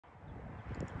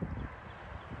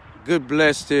Good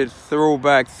blessed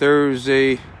Throwback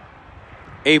Thursday,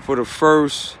 April the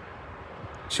 1st,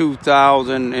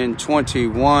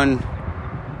 2021.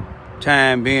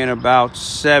 Time being about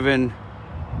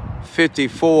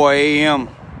 7:54 a.m.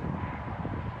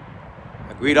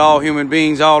 I greet all human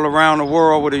beings all around the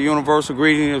world with a universal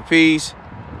greeting of peace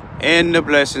and the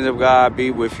blessings of God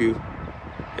be with you.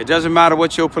 It doesn't matter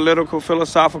what your political,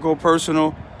 philosophical,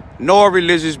 personal, nor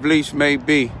religious beliefs may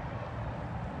be.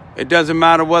 It doesn't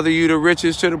matter whether you're the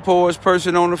richest to the poorest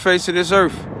person on the face of this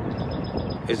earth.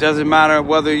 It doesn't matter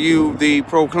whether you the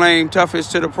proclaimed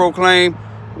toughest to the proclaimed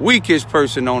weakest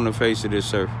person on the face of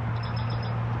this earth.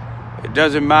 It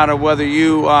doesn't matter whether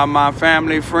you are my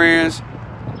family, friends,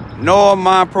 nor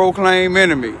my proclaimed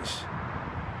enemies.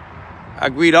 I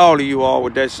greet all of you all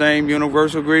with that same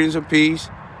universal greetings of peace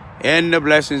and the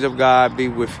blessings of God be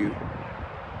with you.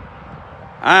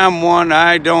 I'm one,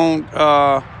 I don't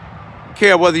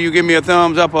care whether you give me a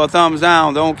thumbs up or a thumbs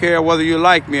down. Don't care whether you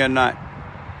like me or not.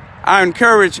 I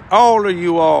encourage all of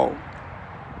you all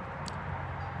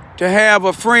to have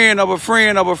a friend of a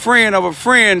friend of a friend of a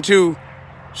friend to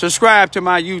subscribe to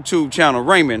my YouTube channel,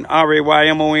 Raymond,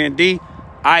 Raymond,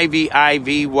 Ivy.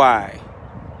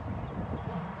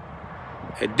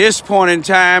 At this point in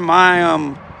time, I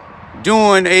am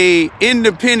doing an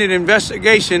independent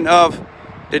investigation of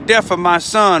the death of my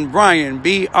son, Bryan,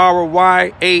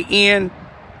 Bryan,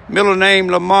 middle name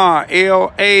Lamar,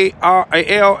 Lamar,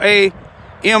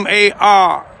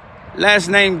 last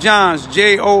name Johns,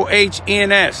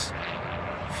 Johns,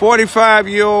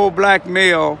 45-year-old black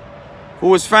male who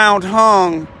was found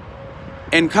hung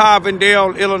in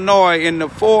Carbondale, Illinois, in the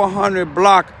 400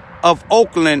 block of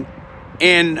Oakland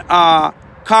in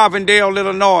Carbondale,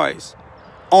 Illinois,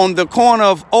 on the corner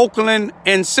of Oakland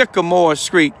and Sycamore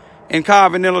Street in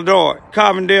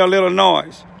Carbondale,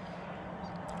 Illinois.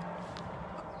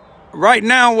 Right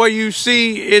now, where you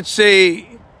see, it's a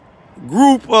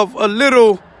group of a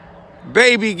little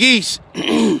baby geese.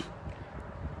 And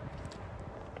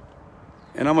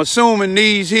I'm assuming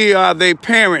these here are their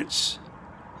parents.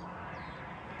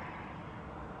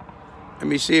 Let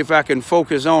me see if I can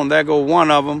focus on. There go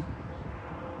one of them.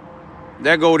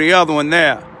 There go the other one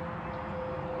there.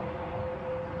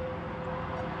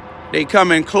 They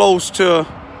coming close to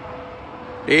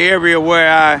the area where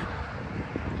I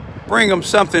bring them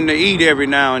something to eat every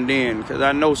now and then, because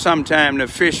I know sometime the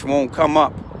fish won't come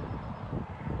up.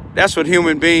 That's what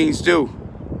human beings do.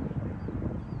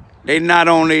 They not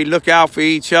only look out for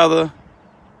each other,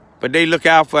 but they look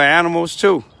out for animals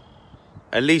too.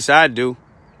 At least I do.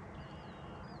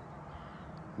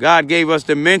 God gave us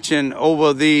dominion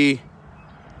over the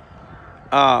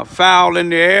fowl in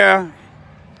the air,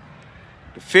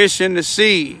 the fish in the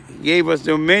sea. He gave us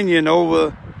dominion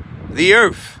over the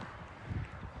earth.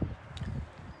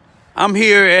 I'm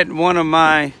here at one of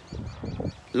my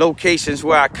locations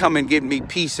where I come and get me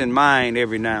peace in mind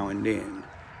every now and then.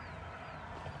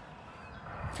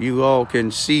 If you all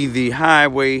can see the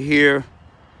highway here,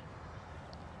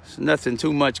 there's nothing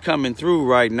too much coming through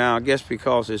right now, I guess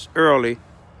because it's early.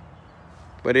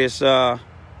 But it's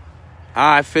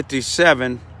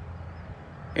I-57,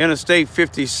 Interstate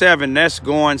 57, that's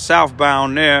going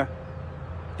southbound there.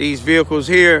 These vehicles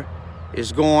here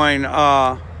is going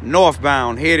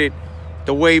northbound, headed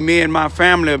the way me and my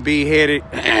family will be headed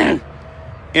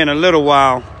in a little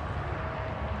while.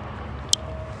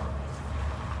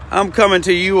 I'm coming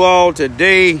to you all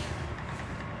today.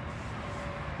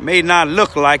 May not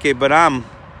look like it, but I'm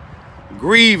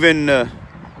grieving the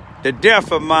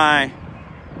death of my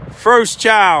first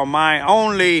child, my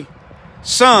only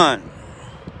son.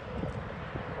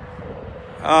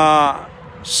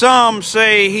 Some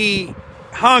say he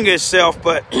hung himself,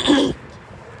 but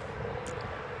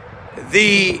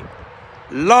the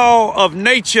law of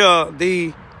nature,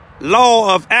 the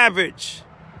law of average,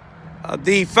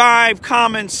 the 5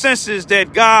 common senses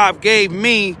that God gave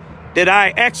me that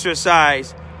I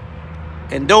exercise.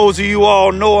 And those of you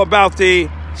all know about the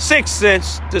 6th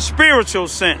sense, the spiritual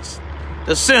sense,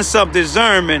 the sense of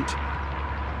discernment,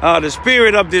 the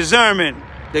spirit of discernment,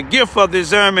 the gift of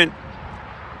discernment.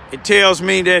 It tells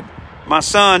me that my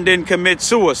son didn't commit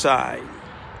suicide.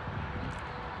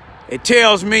 It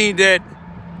tells me that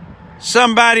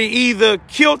somebody either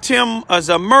killed him as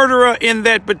a murderer in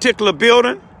that particular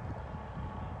building,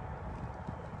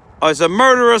 or as a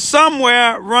murderer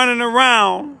somewhere running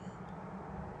around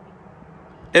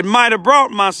that might have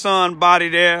brought my son's body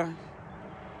there,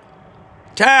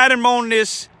 tied him on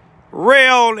this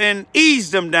rail and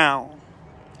eased him down.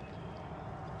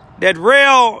 That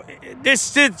rail,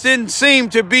 this didn't seem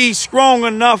to be strong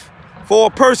enough for a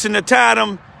person to tie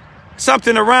them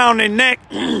something around their neck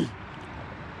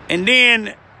and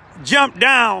then jump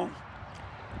down,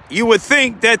 you would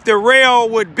think that the rail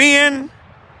would bend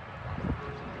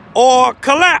or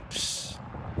collapse.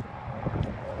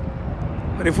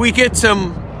 But if we get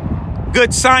some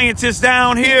good scientists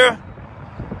down here,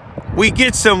 we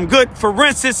get some good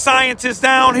forensic scientists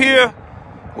down here,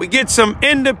 we get some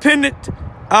independent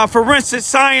forensic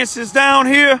scientists down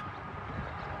here,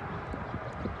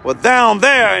 well, down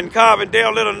there in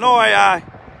Carbondale, Illinois, I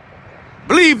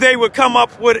believe they would come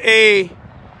up with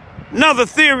another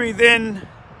theory than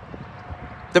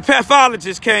the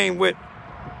pathologist came with,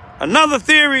 another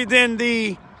theory than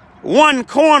the one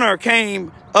corner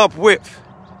came up with.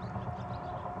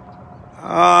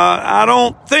 I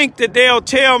don't think that they'll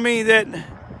tell me that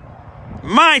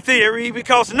my theory,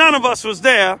 because none of us was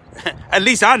there. At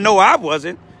least I know I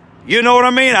wasn't. You know what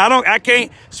I mean? I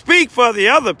can't speak for the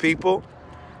other people.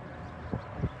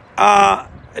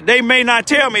 They may not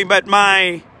tell me, but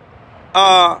my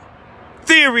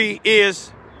theory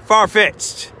is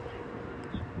far-fetched.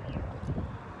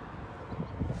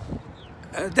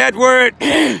 That word,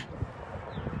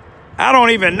 I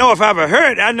don't even know if I've ever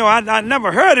heard it. I know I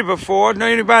never heard it before. No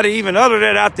anybody even utter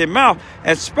that out their mouth,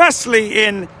 especially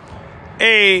in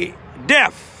a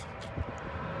death.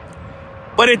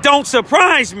 But it don't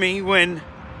surprise me when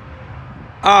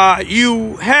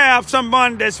you have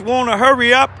someone that's want to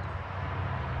hurry up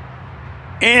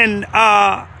and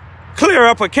clear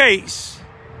up a case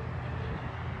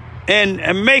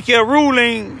and make a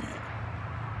ruling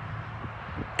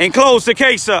and close the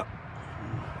case up.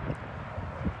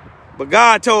 But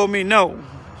God told me no.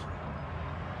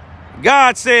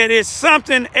 God said it's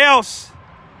something else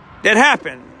that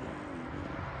happened.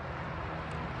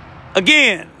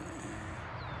 Again,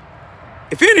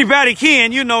 if anybody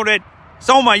can, you know that it's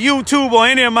on my YouTube or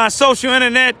any of my social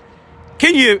internet,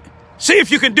 can you see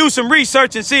if you can do some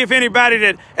research and see if anybody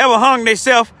that ever hung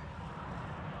themselves,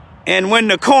 and when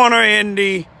the coroner and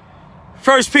the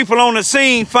first people on the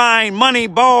scene find money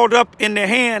balled up in their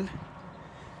hand,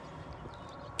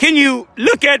 can you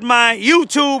look at my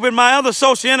YouTube and my other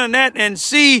social internet and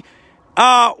see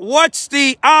what's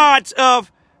the odds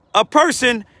of a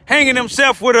person hanging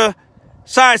himself with a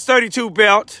size 32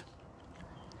 belt,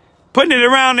 putting it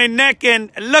around their neck,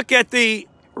 and look at the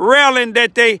railing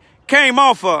that they came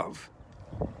off of.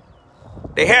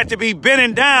 They had to be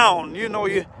bending down. You know,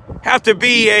 you have to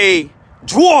be a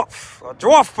dwarf. A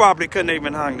dwarf probably couldn't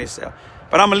even hang themselves.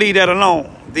 But I'm going to leave that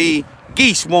alone. The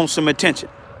geese want some attention.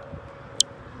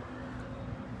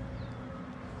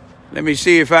 Let me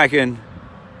see if I can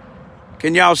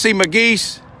y'all see my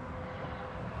geese?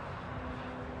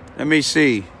 Let me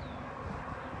see.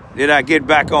 Did I get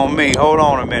back on me? Hold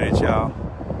on a minute, y'all.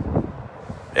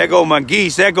 There go my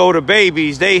geese. There go the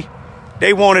babies. They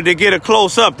wanted to get a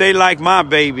close up. They like my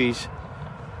babies.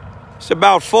 It's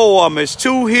about 4 of them. It's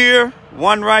 2 here,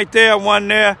 1 right there, 1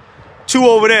 there, 2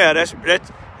 over there.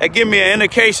 That give me an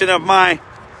indication of my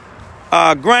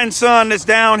grandson that's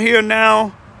down here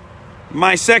now,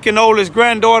 my second oldest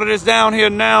granddaughter that's down here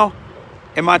now,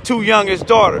 and my 2 youngest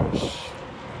daughters.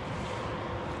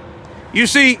 You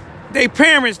see, they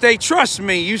parents, they trust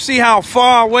me. You see how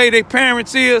far away their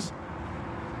parents is?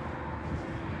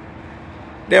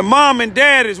 Their mom and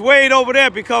dad is way over there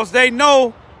because they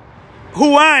know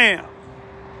who I am.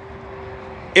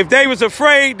 If they was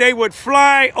afraid, they would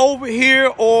fly over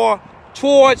here or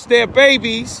towards their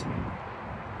babies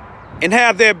and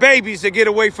have their babies to get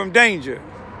away from danger.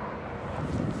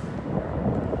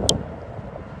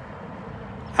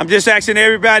 I'm just asking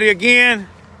everybody again,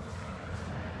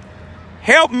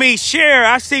 help me share.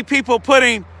 I see people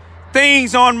putting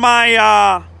things on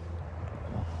my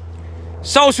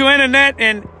social internet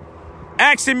and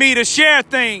asking me to share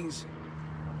things.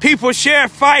 People share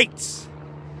fights.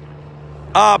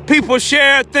 People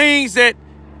share things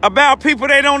about people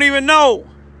they don't even know.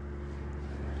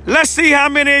 Let's see how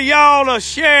many of y'all will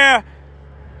share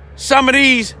some of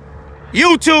these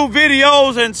YouTube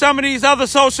videos and some of these other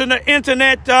social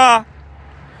internet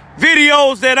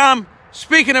videos that I'm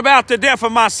speaking about the death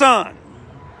of my son.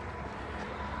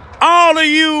 All of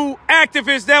you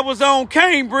activists that was on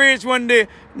Cambridge when the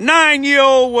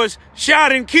 9-year-old was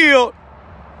shot and killed,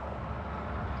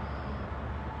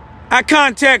 I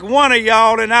contact one of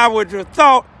y'all, and I would have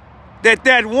thought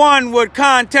that one would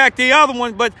contact the other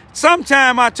one. But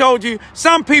sometime I told you,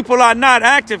 some people are not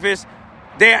activists,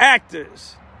 they're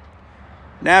actors.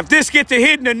 Now, if this get to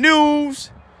hitting the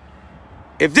news,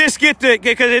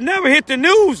 because it never hit the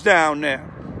news down there.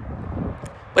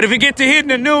 But if it get to hitting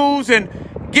the news and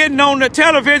getting on the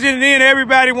television, then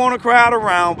everybody want to crowd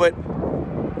around. But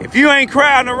if you ain't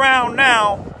crowding around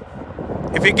now,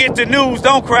 If you get the news,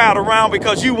 don't crowd around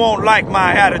because you won't like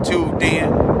my attitude then.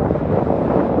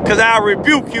 Because I'll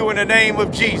rebuke you in the name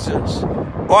of Jesus.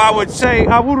 Or I would say,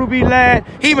 I would be lad,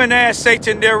 even as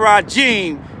Satan der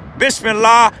Rajim,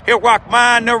 Bismillah,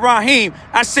 Rahman Rahim.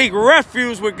 I seek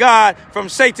refuge with God from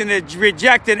Satan, the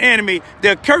rejected enemy,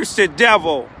 the accursed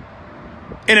devil.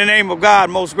 In the name of God,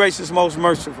 most gracious, most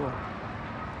merciful.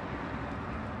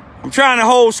 I'm trying to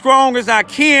hold strong as I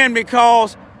can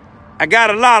because I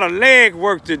got a lot of leg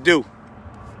work to do.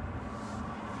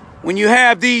 When you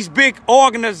have these big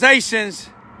organizations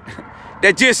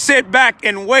that just sit back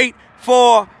and wait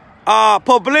for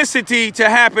publicity to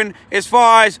happen as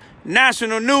far as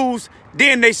national news,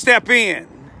 then they step in.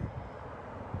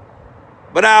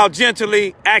 But I'll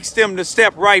gently ask them to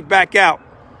step right back out.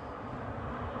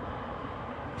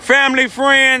 Family,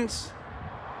 friends,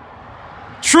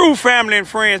 true family and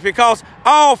friends, because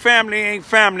all family ain't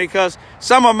family, because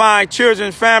some of my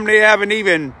children's family haven't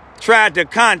even tried to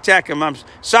contact him. I'm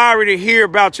sorry to hear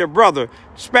about your brother,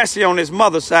 especially on his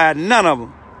mother's side. None of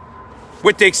them,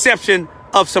 with the exception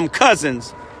of some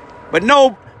cousins. But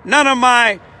no, none of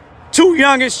my two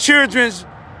youngest children's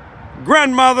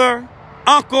grandmother,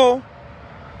 uncle,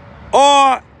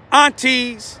 or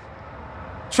aunties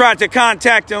tried to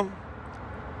contact him.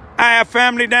 I have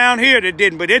family down here that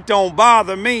didn't, but it don't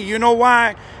bother me. You know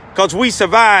why? Because we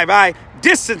survive. I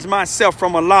distance myself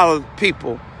from a lot of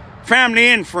people, family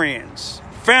and friends,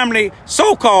 family,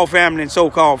 so-called family and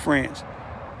so-called friends.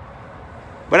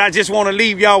 But I just want to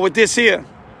leave y'all with this here.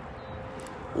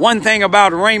 One thing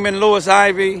about Raymond Lewis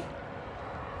Ivy,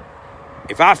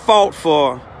 if I fought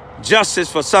for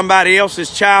justice for somebody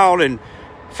else's child and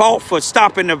fought for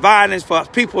stopping the violence for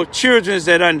people, children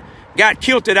that got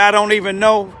killed that I don't even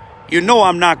know, you know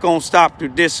I'm not going to stop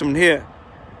through this one here.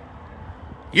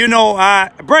 You know, I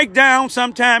break down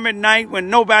sometime at night when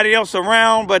nobody else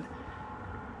around, but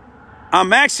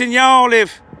I'm asking y'all,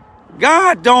 if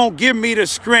God don't give me the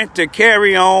strength to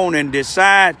carry on and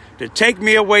decide to take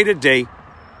me away today,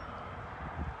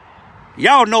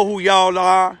 y'all know who y'all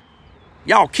are.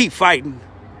 Y'all keep fighting.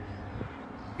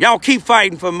 Y'all keep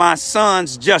fighting for my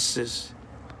son's justice.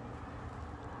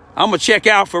 I'm going to check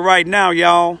out for right now,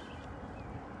 y'all.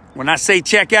 When I say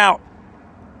check out,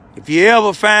 if you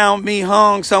ever found me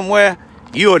hung somewhere,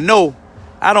 you'll know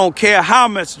I don't care how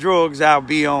much drugs I'll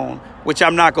be on, which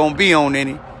I'm not going to be on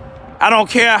any. I don't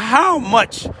care how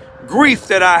much grief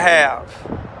that I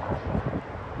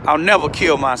have. I'll never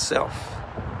kill myself.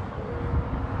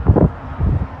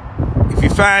 If you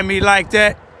find me like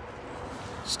that,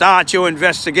 start your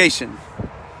investigation.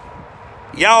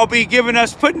 Y'all be giving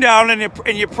us, putting down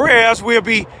in your prayers. We'll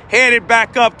be headed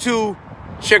back up to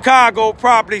Chicago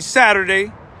probably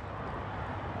Saturday.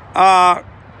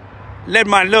 Let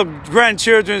my little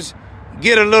grandchildren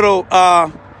get a little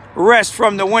rest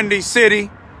from the Windy City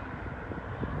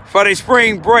for their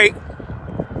spring break.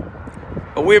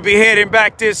 But we'll be heading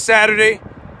back this Saturday.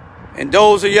 And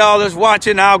those of y'all that's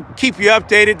watching, I'll keep you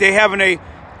updated. They're having a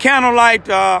candlelight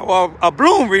or a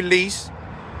balloon release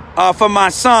for my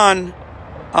son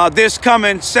this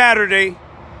coming Saturday.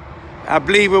 I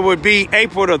believe it would be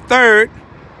April the 3rd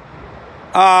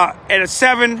at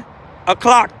 7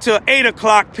 o'clock to 8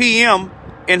 o'clock p.m.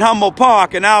 in Humboldt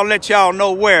Park, and I'll let y'all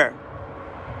know where.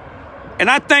 And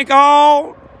I thank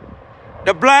all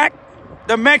the black,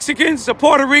 the Mexicans, the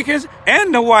Puerto Ricans,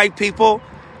 and the white people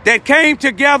that came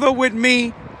together with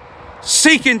me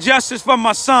seeking justice for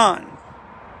my son.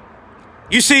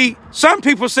 You see, some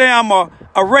people say I'm a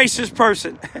racist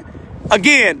person.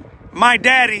 Again, my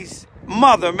daddy's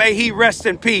mother, may he rest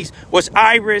in peace, was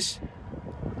Irish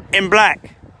and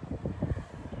black.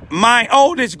 My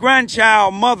oldest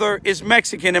grandchild mother is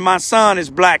Mexican and my son is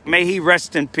black. May he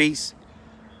rest in peace.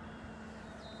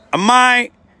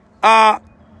 My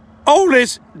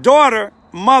oldest daughter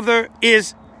mother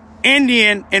is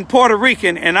Indian and Puerto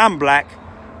Rican, and I'm black.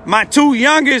 My two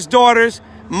youngest daughters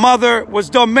mother was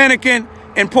Dominican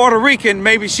and Puerto Rican.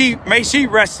 May she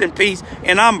rest in peace,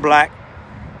 and I'm black.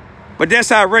 But that's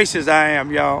how racist I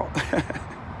am, y'all.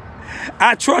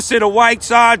 I trusted a white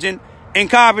sergeant in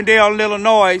Carbondale,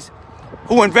 Illinois,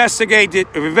 who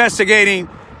investigating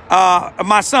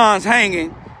my son's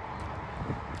hanging.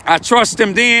 I trust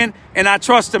him then, and I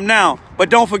trust him now. But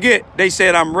don't forget, they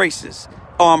said I'm racist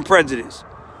or I'm prejudiced.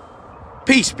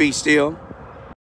 Peace be still.